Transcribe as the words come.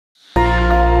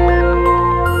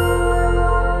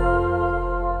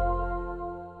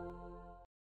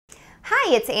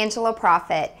Hi, it's Angela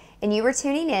Prophet, and you are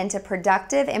tuning in to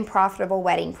Productive and Profitable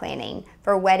Wedding Planning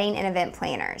for wedding and event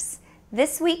planners.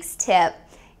 This week's tip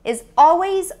is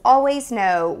always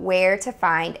know where to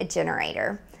find a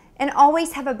generator and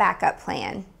always have a backup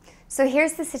plan. So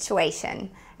here's the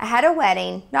situation. I had a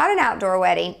wedding, not an outdoor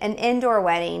wedding, an indoor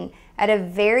wedding at a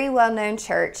very well-known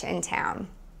church in town.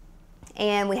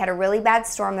 And we had a really bad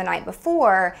storm the night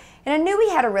before, and I knew we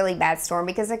had a really bad storm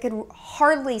because I could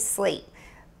hardly sleep.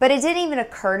 But it didn't even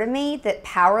occur to me that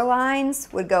power lines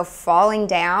would go falling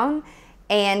down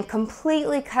and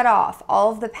completely cut off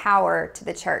all of the power to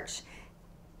the church.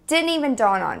 Didn't even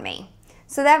dawn on me.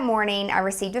 So that morning I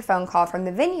received a phone call from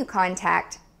the venue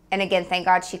contact, and again, thank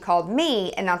God she called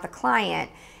me and not the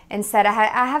client, and said,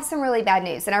 I have some really bad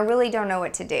news and I really don't know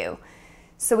what to do.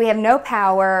 So we have no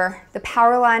power, the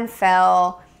power line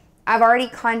fell. I've already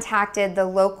contacted the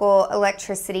local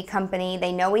electricity company.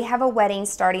 They know we have a wedding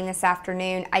starting this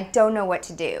afternoon. I don't know what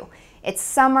to do. It's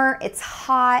summer, it's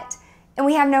hot, and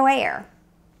we have no air.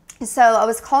 So I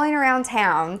was calling around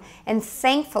town, and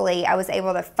thankfully I was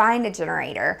able to find a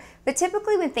generator. But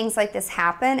typically when things like this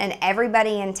happen and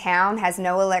everybody in town has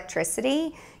no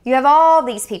electricity, you have all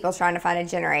these people trying to find a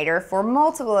generator for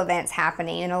multiple events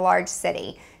happening in a large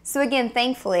city. So again,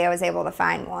 thankfully I was able to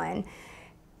find one.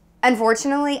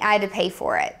 Unfortunately, I had to pay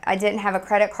for it. I didn't have a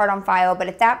credit card on file, but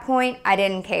at that point, I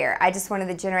didn't care. I just wanted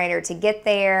the generator to get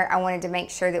there. I wanted to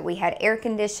make sure that we had air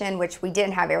condition, which we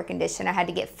didn't have air condition. I had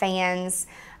to get fans.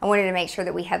 I wanted to make sure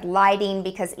that we had lighting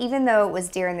because even though it was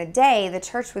during the day, the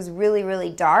church was really, really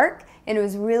dark, and it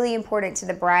was really important to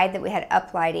the bride that we had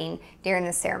uplighting during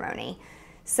the ceremony.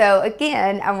 So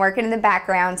again, I'm working in the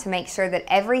background to make sure that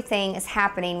everything is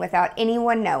happening without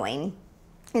anyone knowing.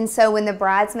 And so when the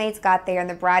bridesmaids got there and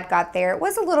the bride got there, it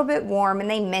was a little bit warm, and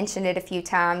they mentioned it a few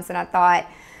times, and I thought,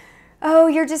 oh,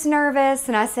 you're just nervous.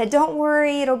 And I said, don't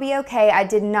worry, it'll be okay. I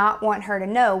did not want her to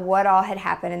know what all had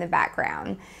happened in the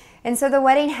background. And so the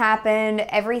wedding happened,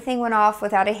 everything went off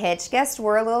without a hitch. Guests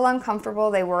were a little uncomfortable,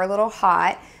 they were a little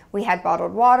hot. We had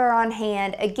bottled water on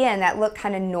hand. Again, that looked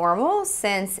kind of normal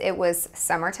since it was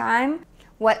summertime.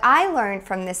 What I learned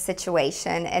from this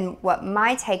situation and what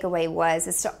my takeaway was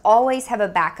is to always have a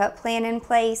backup plan in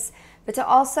place, but to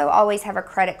also always have a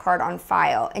credit card on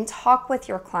file and talk with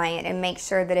your client and make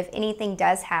sure that if anything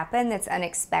does happen that's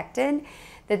unexpected,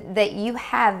 that you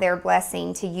have their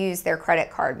blessing to use their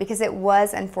credit card, because it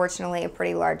was unfortunately a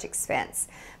pretty large expense.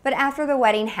 But after the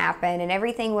wedding happened and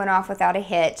everything went off without a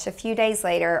hitch, a few days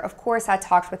later, of course, I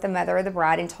talked with the mother of the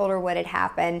bride and told her what had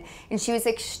happened, and she was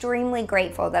extremely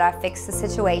grateful that I fixed the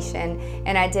situation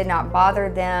and I did not bother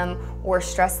them or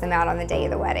stress them out on the day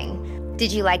of the wedding.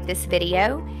 Did you like this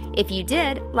video? If you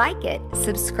did, like it,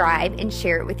 subscribe, and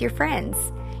share it with your friends.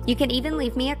 You can even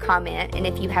leave me a comment, and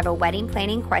if you have a wedding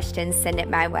planning question, send it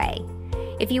my way.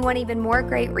 If you want even more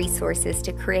great resources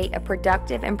to create a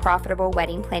productive and profitable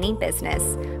wedding planning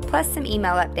business, plus some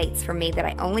email updates from me that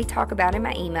I only talk about in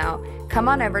my email, come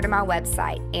on over to my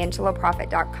website,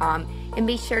 angelaprophet.com, and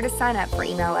be sure to sign up for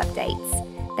email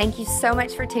updates. Thank you so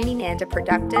much for tuning in to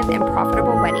Productive and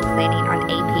Profitable Wedding Planning on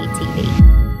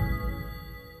APTV.